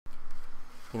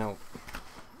You know,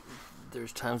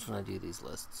 there's times when I do these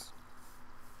lists,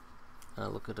 and I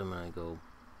look at them and I go,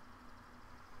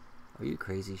 are you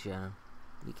crazy, Shannon?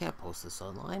 You can't post this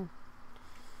online.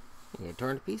 You get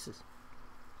torn to pieces.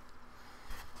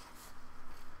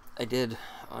 I did,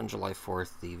 on July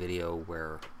 4th, the video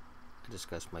where I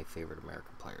discussed my favorite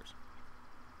American players.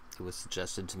 It was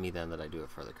suggested to me then that I do it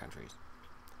for other countries.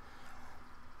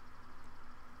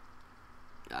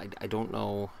 I don't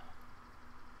know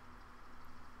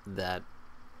that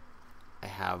I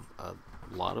have a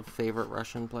lot of favorite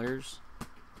Russian players.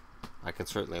 I can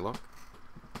certainly look.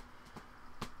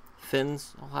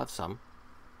 Finns, I'll have some.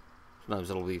 Sometimes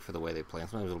it'll be for the way they play, and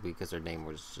sometimes it'll be because their name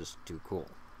was just too cool.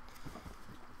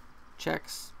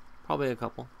 Czechs, probably a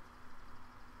couple.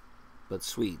 But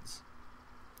Swedes.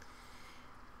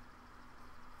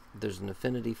 There's an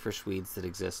affinity for Swedes that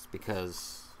exists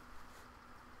because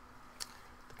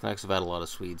the Canucks have had a lot of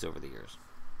Swedes over the years.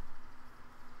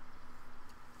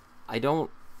 I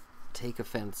don't take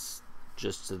offense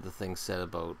just to the things said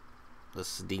about the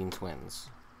Sedin twins.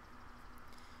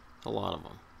 A lot of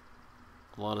them.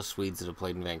 A lot of Swedes that have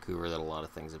played in Vancouver that a lot of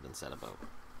things have been said about.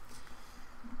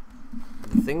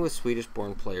 The thing with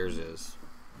Swedish-born players is,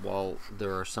 while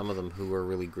there are some of them who are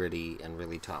really gritty and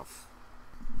really tough,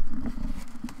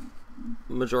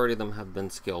 the majority of them have been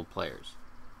skilled players.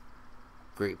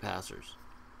 Great passers.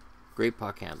 Great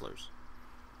puck handlers.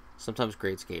 Sometimes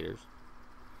great skaters.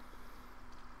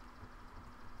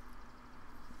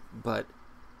 But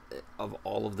of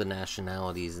all of the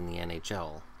nationalities in the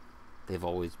NHL, they've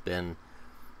always been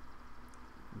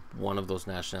one of those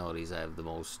nationalities I have the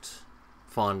most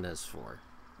fondness for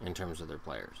in terms of their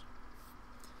players.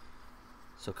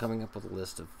 So coming up with a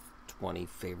list of 20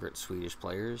 favorite Swedish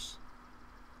players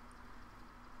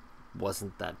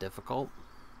wasn't that difficult.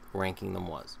 Ranking them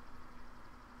was.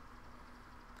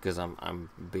 Because I'm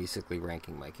basically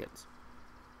ranking my kids,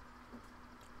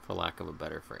 for lack of a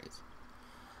better phrase.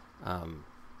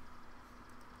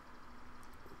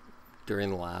 During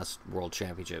the last World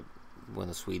Championship, when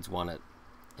the Swedes won it,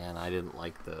 and I didn't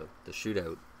like the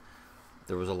shootout,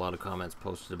 there was a lot of comments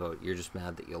posted about, you're just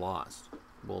mad that you lost.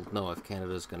 Well, no, if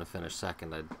Canada's going to finish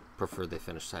second, I'd prefer they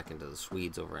finish second to the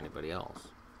Swedes over anybody else.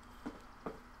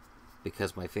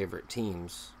 Because my favorite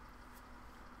teams,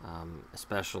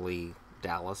 especially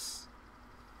Dallas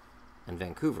and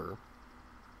Vancouver,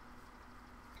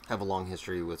 have a long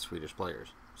history with Swedish players.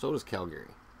 So does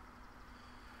Calgary.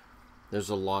 There's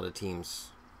a lot of teams,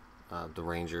 the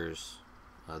Rangers,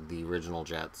 the original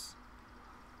Jets.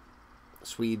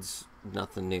 Swedes,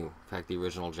 nothing new. In fact, the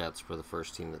original Jets were the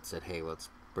first team that said, hey, let's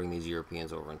bring these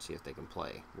Europeans over and see if they can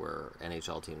play, where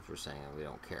NHL teams were saying, we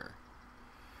don't care.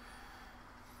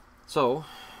 So,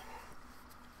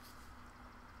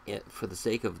 for the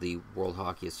sake of the World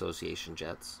Hockey Association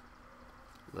Jets,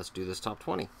 let's do this top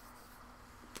 20.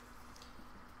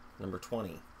 Number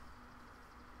 20.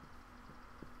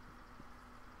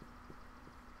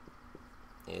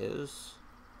 Is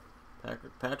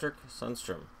Patrick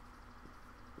Sundstrom.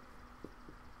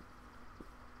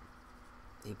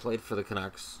 He played for the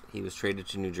Canucks. He was traded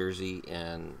to New Jersey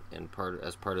and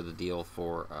as part of the deal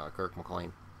for Kirk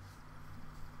McLean.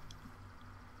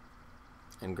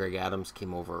 And Greg Adams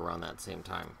came over around that same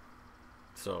time.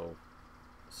 So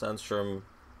Sundstrom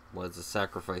was a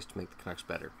sacrifice to make the Canucks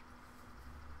better.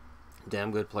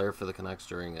 Damn good player for the Canucks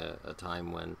during a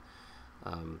time when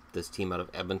this team out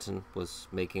of Edmonton was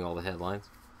making all the headlines.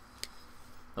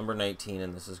 Number 19,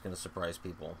 and this is going to surprise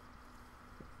people.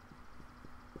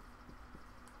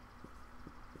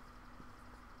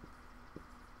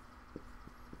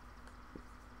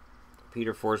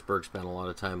 Peter Forsberg spent a lot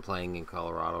of time playing in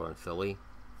Colorado and Philly.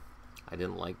 I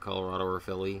didn't like Colorado or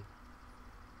Philly.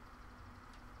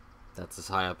 That's as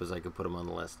high up as I could put him on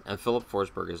the list. And Philip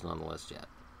Forsberg isn't on the list yet.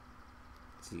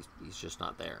 He's just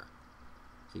not there.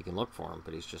 So you can look for him,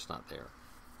 but he's just not there.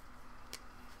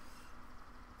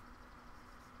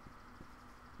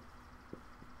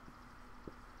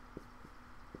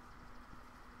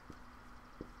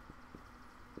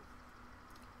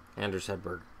 Anders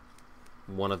Hedberg,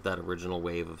 one of that original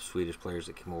wave of Swedish players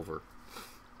that came over.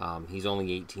 He's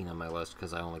only 18 on my list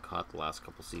because I only caught the last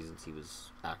couple seasons he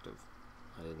was active.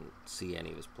 I didn't see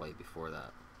any of his play before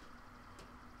that.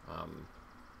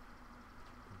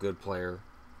 Good player.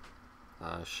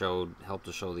 Helped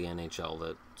to show the NHL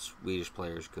that Swedish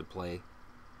players could play.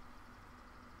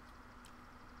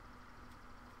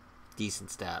 Decent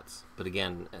stats, but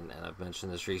again, and I've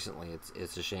mentioned this recently,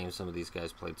 it's a shame some of these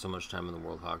guys played so much time in the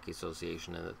World Hockey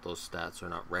Association and that those stats are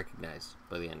not recognized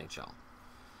by the NHL.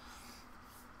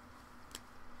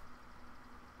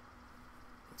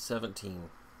 17.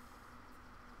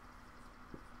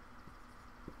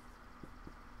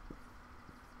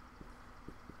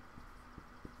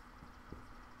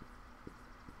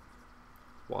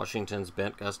 Washington's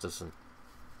Bent Gustafson.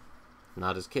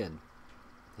 Not his kid.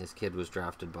 His kid was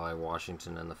drafted by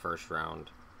Washington in the first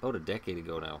round about a decade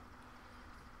ago now.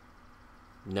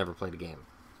 Never played a game.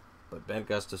 But Bent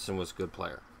Gustafson was a good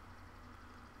player.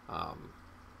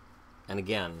 And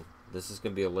again, this is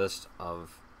going to be a list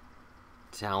of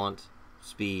talent,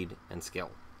 speed, and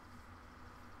skill.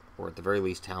 Or at the very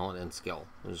least, talent and skill.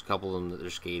 There's a couple of them that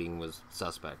their skating was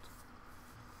suspect.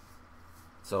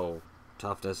 So,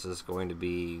 toughness is going to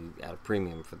be at a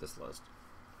premium for this list.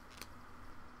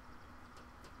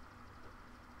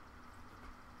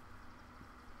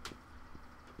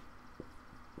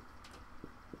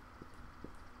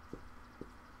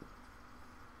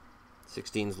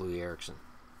 '16's Louis Eriksson.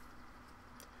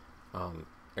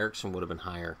 Eriksson would have been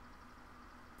higher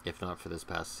if not for this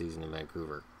past season in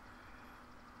Vancouver.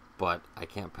 But I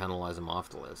can't penalize him off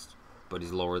the list. But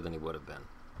he's lower than he would have been.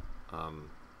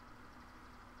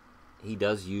 He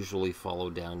does usually follow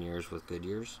down years with good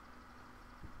years.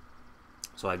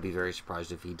 So I'd be very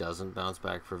surprised if he doesn't bounce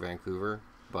back for Vancouver.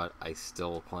 But I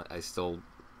still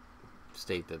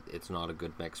state that it's not a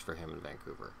good mix for him in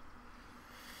Vancouver.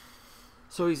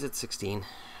 So he's at 16.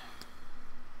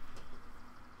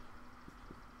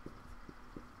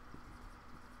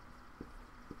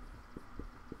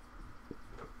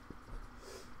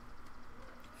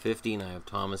 '15, I have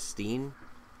Thomas Steen,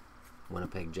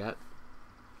 Winnipeg Jet.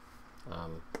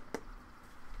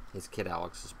 His kid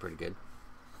Alex is pretty good.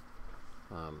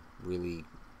 Really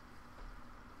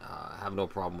have no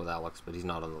problem with Alex, but he's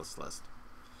not on this list.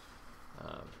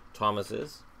 Thomas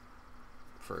is,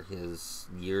 for his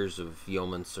years of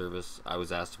yeoman service. I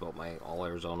was asked about my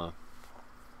All-Arizona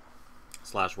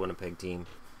 / Winnipeg team.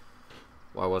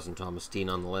 Why wasn't Thomas Steen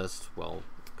on the list? Well,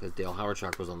 because Dale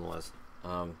Hawerchuk was on the list.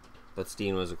 But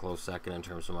Steen was a close second in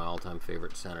terms of my all-time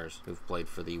favorite centers who've played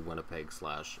for the Winnipeg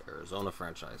 / Arizona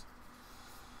franchise.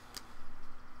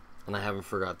 And I haven't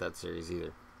forgot that series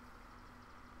either.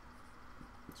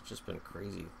 It's just been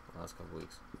crazy the last couple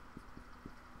weeks.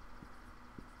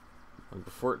 Number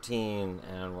 14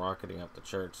 and rocketing up the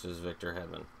charts is Victor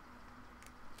Hedman.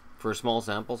 For a small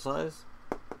sample size,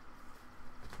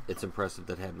 it's impressive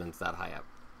that Hedman's that high up.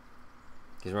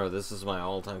 Because remember, this is my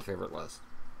all-time favorite list.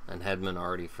 And Hedman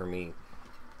already, for me,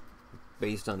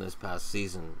 based on this past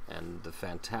season and the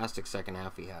fantastic second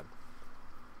half he had.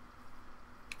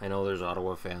 I know there's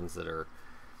Ottawa fans that are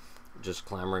just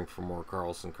clamoring for more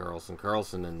Carlson,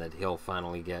 and that he'll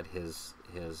finally get his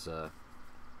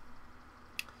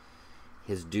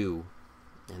due,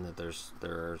 and that there's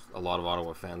a lot of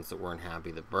Ottawa fans that weren't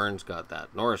happy that Burns got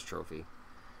that Norris Trophy.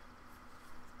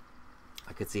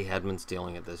 I could see Hedman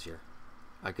stealing it this year.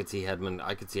 I could see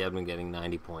Hedman getting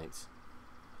 90 points.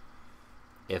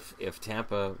 If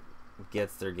Tampa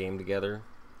gets their game together,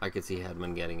 I could see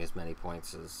Hedman getting as many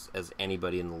points as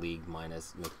anybody in the league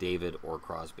minus McDavid or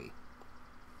Crosby.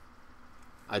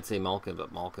 I'd say Malkin,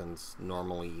 but Malkin's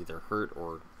normally either hurt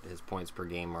or his points per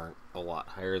game aren't a lot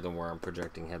higher than where I'm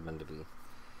projecting Hedman to be.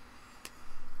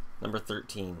 Number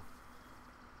 13.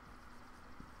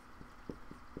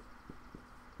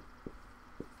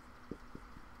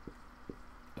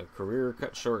 A career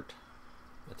cut short.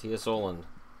 Matthias Ohlund.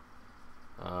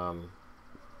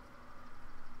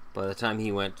 By the time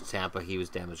he went to Tampa, he was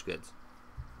damaged goods.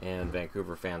 And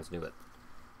Vancouver fans knew it.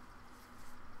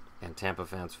 And Tampa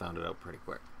fans found it out pretty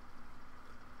quick.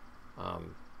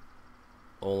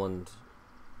 Ohlund,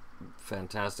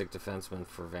 fantastic defenseman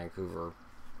for Vancouver.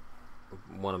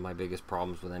 One of my biggest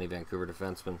problems with any Vancouver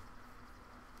defenseman,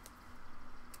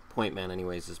 point man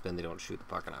anyways, has been they don't shoot the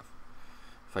puck enough.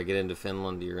 If I get into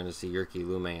Finland, you're going to see Jyrki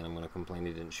Lumme, and I'm going to complain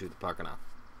he didn't shoot the puck enough.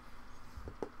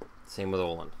 Same with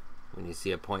Ohlund. When you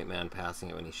see a point man passing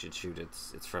it when he should shoot,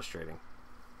 it's frustrating.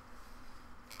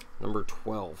 Number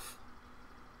 12.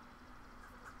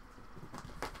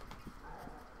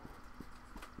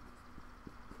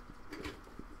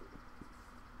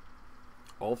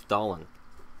 Ulf Dahlin.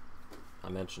 I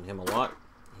mentioned him a lot.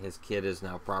 His kid is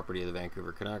now property of the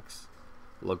Vancouver Canucks.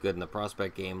 Looked good in the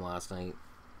prospect game last night.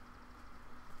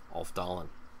 Ulf Dahlin.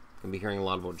 Gonna be hearing a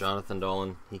lot about Jonathan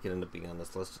Dahlin. He could end up being on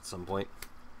this list at some point.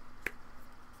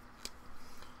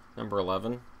 Number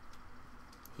 11.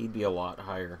 He'd be a lot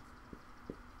higher.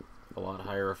 A lot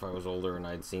higher if I was older and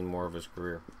I'd seen more of his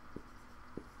career.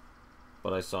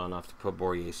 But I saw enough to put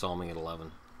Borje Salming at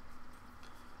 11.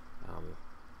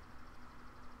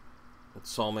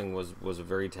 Salming was a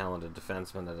very talented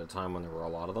defenseman at a time when there were a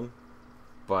lot of them.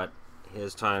 But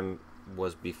his time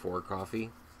was before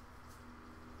coffee.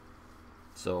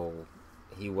 So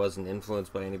he wasn't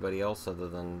influenced by anybody else other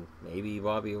than maybe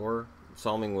Bobby Orr.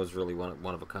 Salming was really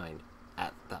one of a kind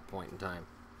at that point in time.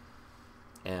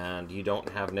 And you don't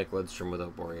have Nick Lidstrom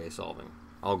without Borje Salming.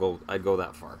 I'd go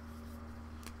that far.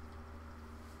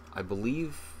 I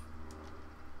believe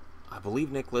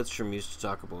Nick Lidstrom used to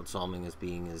talk about Salming as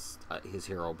being his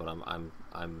hero, but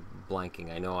I'm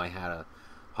blanking. I know I had a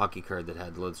hockey card that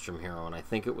had Lidstrom hero, and I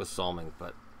think it was Salming,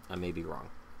 but I may be wrong.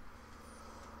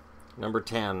 Number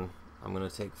 10, I'm going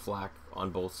to take flack on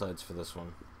both sides for this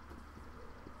one.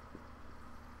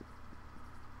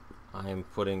 I am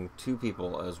putting two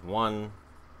people as one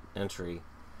entry.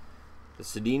 The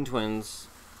Sedin twins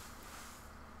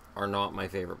are not my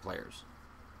favorite players,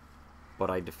 but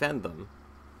I defend them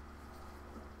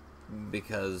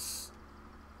because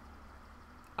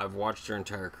I've watched their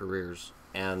entire careers,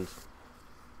 and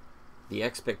the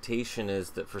expectation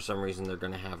is that for some reason they're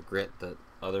going to have grit that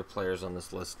other players on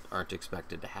this list aren't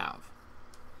expected to have.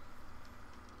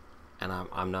 And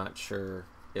I'm not sure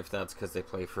if that's because they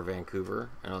play for Vancouver.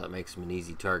 I know that makes them an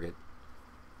easy target,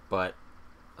 but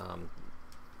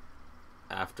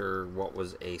after what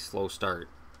was a slow start,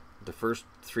 the first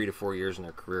 3 to 4 years in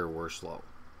their career were slow.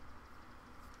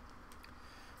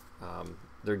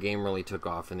 Their game really took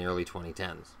off in the early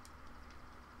 2010s.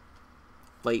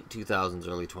 Late 2000s,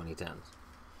 early 2010s.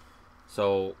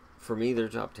 So, for me, they're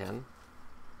top 10.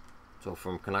 So,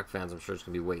 from Canuck fans, I'm sure it's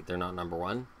going to be, wait, they're not number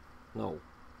one? No.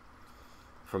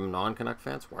 From non-Canuck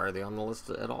fans, why are they on the list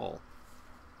at all?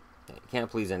 You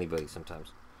can't please anybody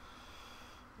sometimes.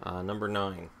 Number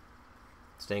 9.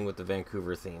 Staying with the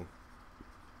Vancouver theme.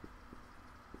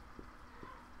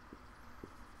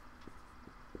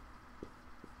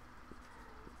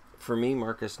 For me,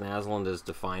 Marcus Naslund is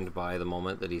defined by the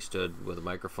moment that he stood with a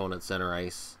microphone at center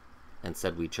ice and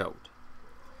said we choked.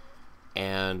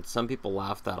 And some people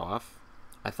laughed that off.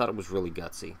 I thought it was really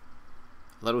gutsy.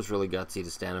 I thought it was really gutsy to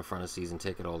stand in front of season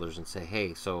ticket holders and say,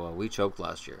 hey, so we choked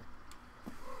last year.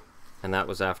 And that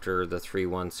was after the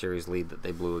 3-1 series lead that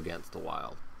they blew against the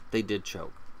Wild. They did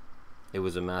choke. It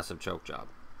was a massive choke job.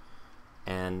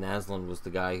 And Naslund was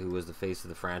the guy who was the face of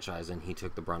the franchise, and he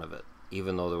took the brunt of it.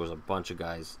 Even though there was a bunch of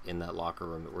guys in that locker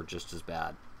room that were just as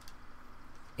bad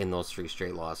in those 3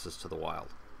 straight losses to the Wild.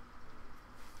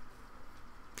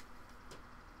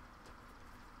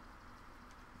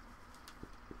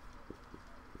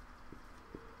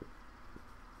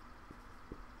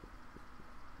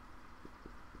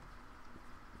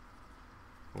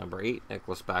 Number 8,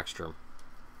 Nicholas Backstrom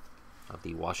of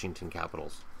the Washington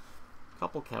Capitals. A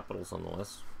couple Capitals on the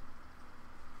list.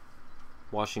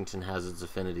 Washington has its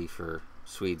affinity for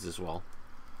Swedes as well.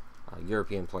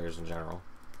 European players in general.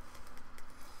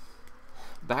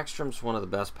 Backstrom's one of the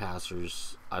best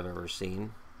passers I've ever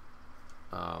seen.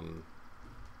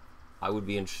 I would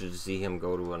be interested to see him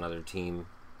go to another team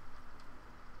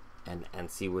and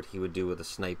see what he would do with a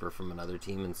sniper from another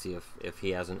team, and see if he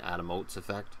has an Adam Oates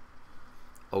effect.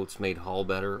 Oates made Hall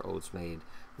better. Oates made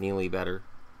Neely better.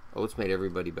 Oates made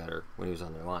everybody better when he was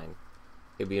on their line.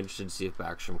 It'd be interesting to see if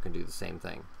Backstrom can do the same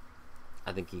thing.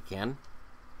 I think he can.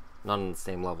 Not on the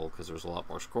same level, because there was a lot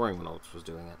more scoring when Oates was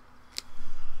doing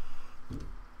it.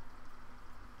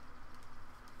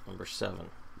 Number 7.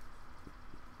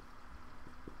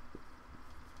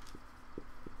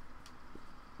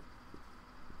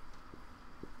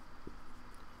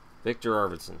 Victor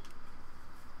Arvidsson.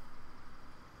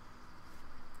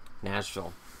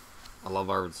 Nashville. I love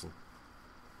Arvidsson.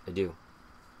 I do.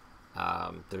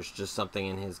 There's just something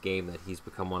in his game that he's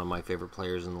become one of my favorite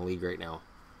players in the league right now.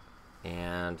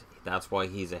 And that's why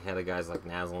he's ahead of guys like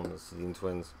Naslund, the Sedin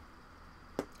twins,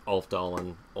 Ulf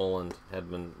Dahlin, Oland,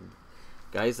 Hedman.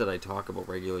 Guys that I talk about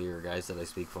regularly or guys that I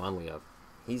speak fondly of.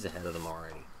 He's ahead of them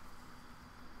already.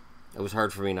 It was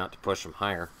hard for me not to push him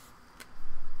higher.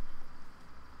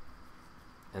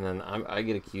 And then I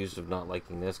get accused of not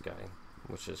liking this guy,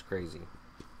 which is crazy.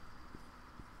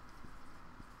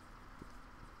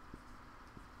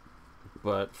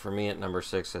 But for me at number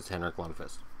 6, it's Henrik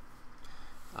Lundqvist.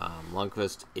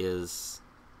 Lundqvist is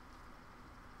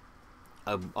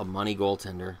a money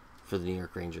goaltender for the New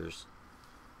York Rangers.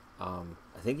 I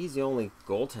think he's the only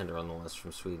goaltender on the list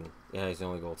from Sweden. Yeah, he's the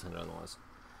only goaltender on the list.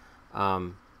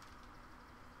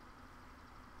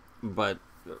 But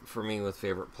for me, with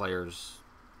favorite players,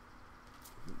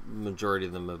 majority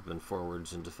of them have been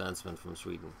forwards and defensemen from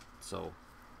Sweden. So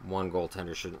one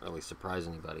goaltender shouldn't really surprise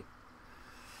anybody.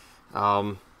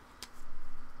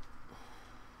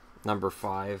 Number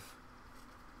 5.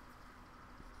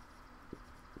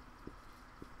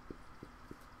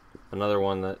 Another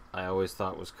one that I always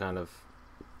thought was kind of,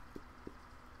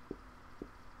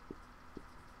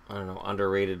 I don't know,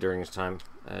 underrated during his time.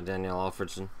 Daniel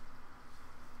Alfredsson.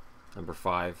 Number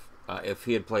 5. If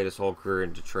he had played his whole career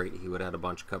in Detroit, he would have had a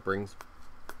bunch of cup rings.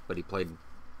 But he played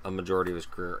a majority of his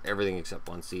career, everything except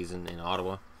one season in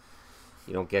Ottawa.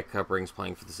 You don't get cup rings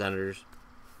playing for the Senators.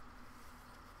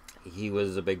 He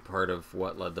was a big part of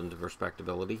what led them to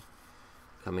respectability,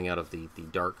 coming out of the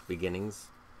dark beginnings.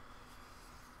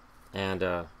 And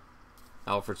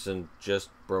Alfredsson just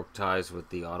broke ties with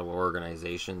the Ottawa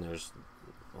organization. There's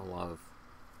a lot of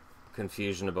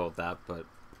confusion about that, but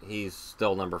he's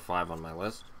still number 5 on my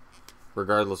list,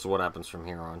 regardless of what happens from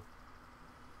here on.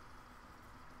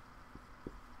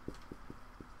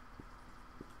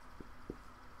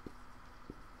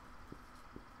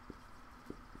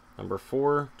 Number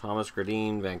 4, Thomas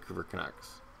Gradin, Vancouver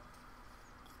Canucks.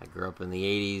 I grew up in the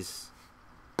 80s.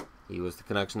 He was the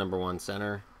Canucks' number 1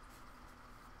 center.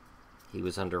 He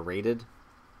was underrated.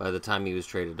 By the time he was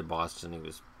traded to Boston, he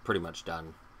was pretty much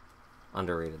done.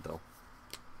 Underrated, though.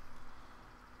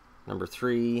 Number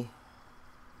 3,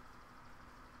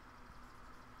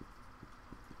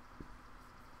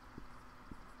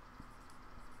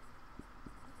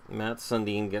 Matt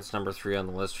Sundin gets number 3 on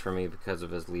the list for me because of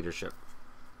his leadership.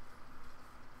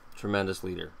 Tremendous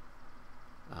leader.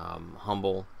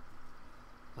 Humble.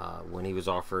 When he was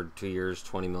offered 2 years,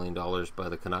 $20 million by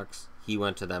the Canucks, he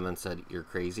went to them and said, "You're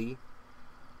crazy.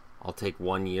 I'll take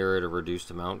 1 year at a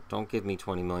reduced amount. Don't give me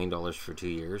 $20 million for 2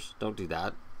 years. Don't do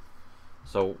that."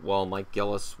 So while Mike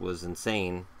Gillis was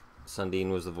insane, Sundin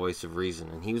was the voice of reason,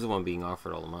 and he was the one being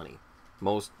offered all the money.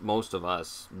 Most of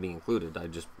us, me included,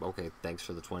 okay, thanks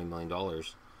for the $20 million. I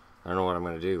don't know what I'm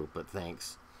going to do, but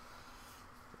thanks.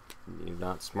 You're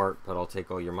not smart, but I'll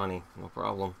take all your money. No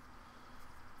problem.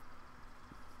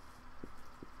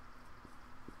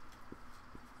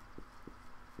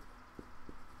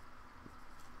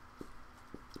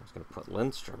 I was going to put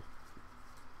Lindstrom.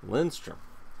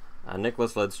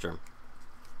 Nicholas Lidstrom.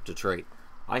 Detroit.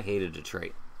 I hated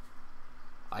Detroit.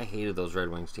 I hated those Red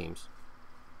Wings teams.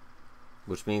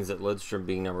 Which means that Lidstrom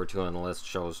being number 2 on the list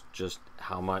shows just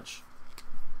how much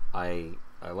I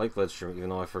like Lidstrom, even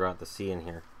though I forgot the C in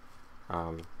here.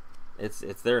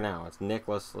 It's there now. It's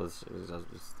Nicholas Lidstrom.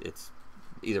 It's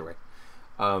either way.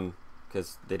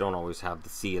 Because they don't always have the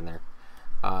C in there.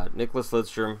 Nicholas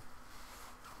Lidstrom,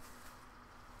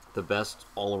 the best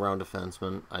all-around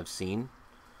defenseman I've seen,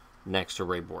 next to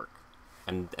Ray Bourque.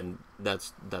 And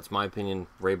that's my opinion.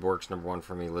 Ray Bourque's number 1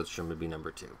 for me. Lidstrom would be number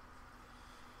 2.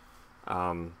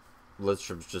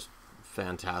 Lidstrom's just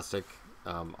fantastic.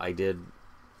 I did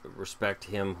respect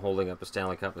him holding up a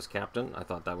Stanley Cup as captain. I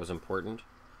thought that was important.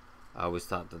 I always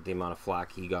thought that the amount of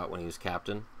flack he got when he was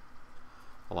captain,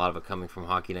 a lot of it coming from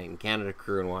Hockey Night in Canada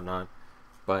crew and whatnot,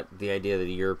 but the idea that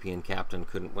a European captain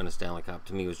couldn't win a Stanley Cup,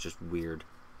 to me, was just weird.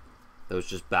 That was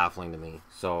just baffling to me.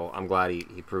 So I'm glad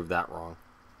he proved that wrong.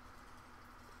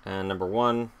 And number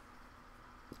 1,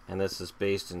 and this is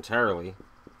based entirely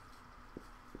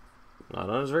not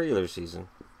on his regular season,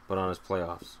 but on his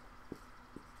playoffs.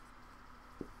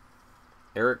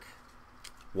 Eric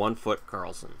 1 Foot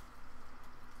Carlson.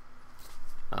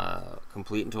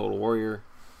 Complete and total warrior,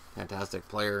 fantastic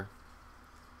player,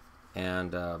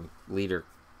 and leader.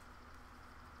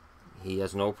 He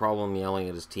has no problem yelling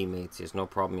at his teammates. He has no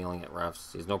problem yelling at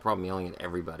refs. He has no problem yelling at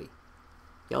everybody.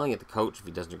 Yelling at the coach if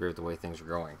he doesn't agree with the way things are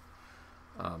going.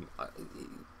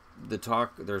 The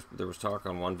talk, there was talk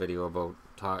on one video about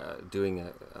doing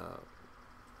a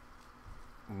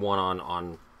one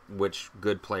on which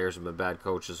good players have been bad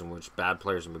coaches and which bad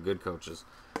players have been good coaches.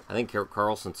 I think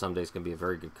Carlson someday is going to be a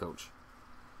very good coach.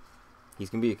 He's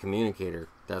going to be a communicator,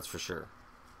 that's for sure.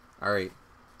 All right,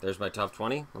 there's my top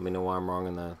 20. Let me know why I'm wrong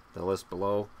in the list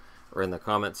below, or in the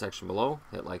comment section below.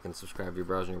 Hit like and subscribe if you're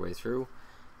browsing your way through,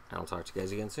 and I'll talk to you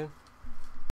guys again soon.